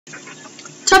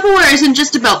Tupperware isn't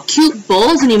just about cute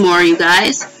bowls anymore, you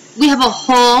guys. We have a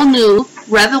whole new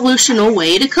revolutionary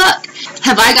way to cook.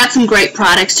 Have I got some great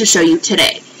products to show you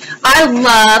today? I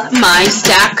love my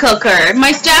stack cooker.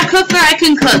 My stack cooker, I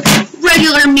can cook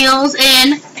regular meals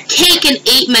in, cake in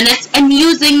 8 minutes, and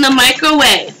using the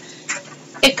microwave.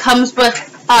 It comes with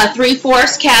a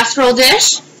 3/4 casserole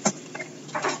dish,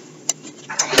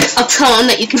 a cone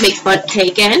that you can make bundt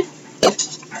cake in, a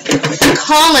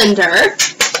colander,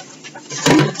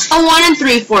 a 1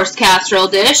 3/4 casserole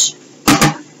dish,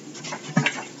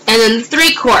 and then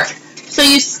 3/4. So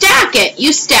you stack it.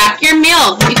 You stack your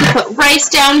meal. You can put rice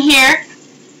down here,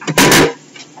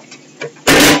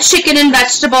 chicken and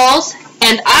vegetables,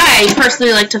 and I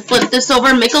personally like to flip this over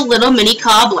and make a little mini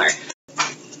cobbler.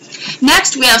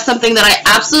 Next, we have something that I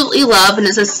absolutely love and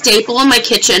is a staple in my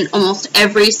kitchen almost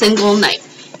every single night.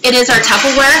 It is our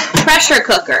Tupperware pressure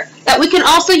cooker that we can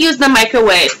also use in the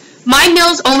microwave. My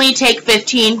meals only take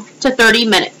 15 to 30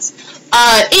 minutes.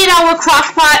 8-hour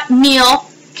crock-pot meal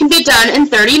can be done in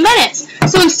 30 minutes.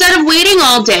 So instead of waiting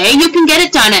all day, you can get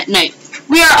it done at night.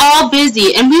 We are all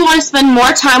busy and we want to spend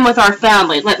more time with our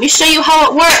family. Let me show you how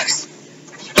it works.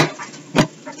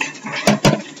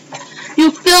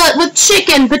 You fill it with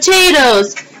chicken,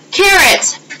 potatoes,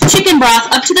 carrots, chicken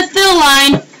broth up to the fill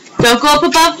line. Don't go up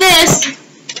above this.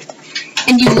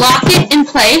 And you lock it in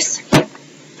place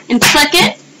and click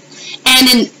it. And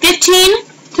in 15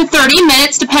 to 30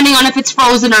 minutes, depending on if it's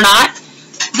frozen or not,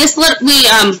 we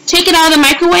take it out of the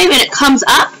microwave and it comes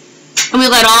up, and we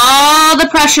let all the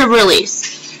pressure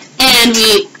release. And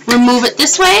we remove it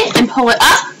this way and pull it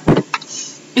up,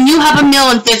 and you have a meal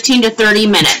in 15 to 30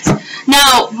 minutes.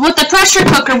 Now, with the pressure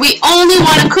cooker, we only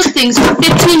want to cook things for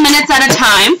 15 minutes at a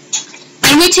time.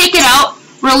 Then we take it out,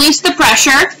 release the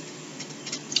pressure,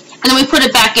 and then we put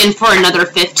it back in for another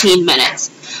 15 minutes.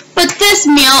 But this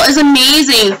meal is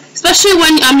amazing, especially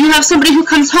when you have somebody who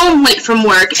comes home late from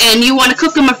work and you want to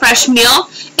cook them a fresh meal.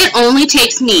 It only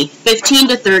takes me 15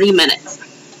 to 30 minutes.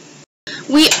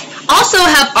 We also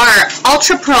have our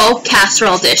Ultra Pro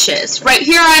casserole dishes. Right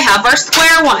here I have our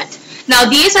square one. Now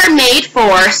these are made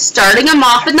for starting them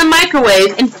off in the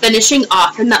microwave and finishing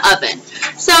off in the oven.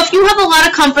 So if you have a lot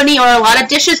of company or a lot of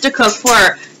dishes to cook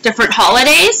for different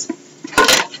holidays,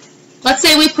 let's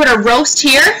say we put a roast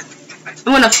here.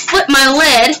 I'm going to flip my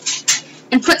lid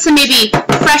and put some maybe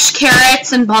fresh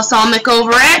carrots and balsamic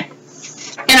over it.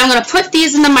 And I'm going to put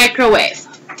these in the microwave.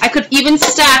 I could even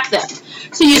stack them.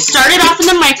 So you start it off in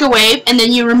the microwave and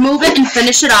then you remove it and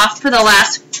finish it off for the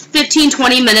last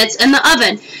 15-20 minutes in the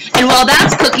oven. And while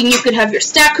that's cooking, you could have your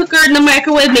stack cooker in the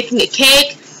microwave making a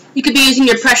cake. You could be using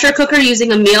your pressure cooker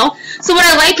using a meal. So what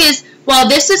I like is while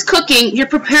this is cooking, you're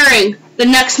preparing the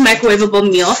next microwavable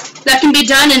meal that can be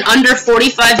done in under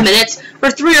 45 minutes for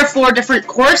 3 or 4 different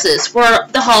courses for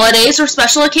the holidays or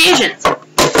special occasions.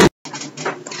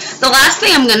 The last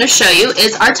thing I'm going to show you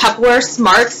is our Tupperware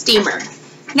Smart Steamer.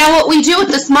 Now what we do with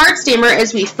the Smart Steamer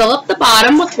is we fill up the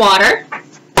bottom with water.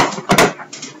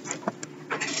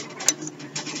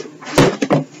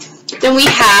 Then we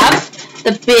have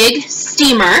the big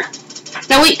steamer.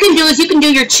 Now what you can do is you can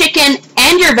do your chicken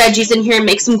and your veggies in here and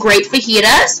make some great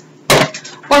fajitas.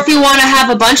 Or if you want to have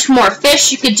a bunch more fish,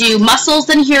 you could do mussels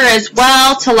in here as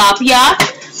well, tilapia.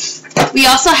 We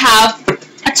also have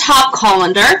a top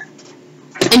colander,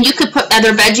 and you could put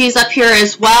other veggies up here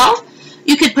as well.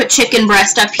 You could put chicken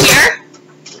breast up here.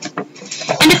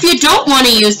 And if you don't want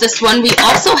to use this one, we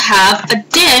also have a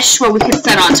dish where we could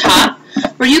set on top,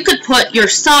 where you could put your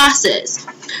sauces.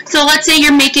 So let's say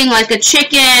you're making like a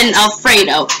chicken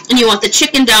Alfredo, and you want the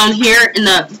chicken down here and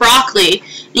the broccoli,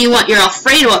 and you want your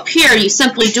Alfredo up here. You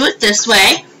simply do it this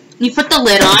way. You put the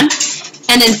lid on,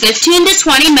 and in 15 to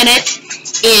 20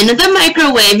 minutes in the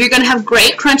microwave, you're going to have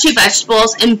great crunchy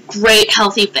vegetables and great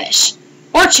healthy fish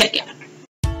or chicken.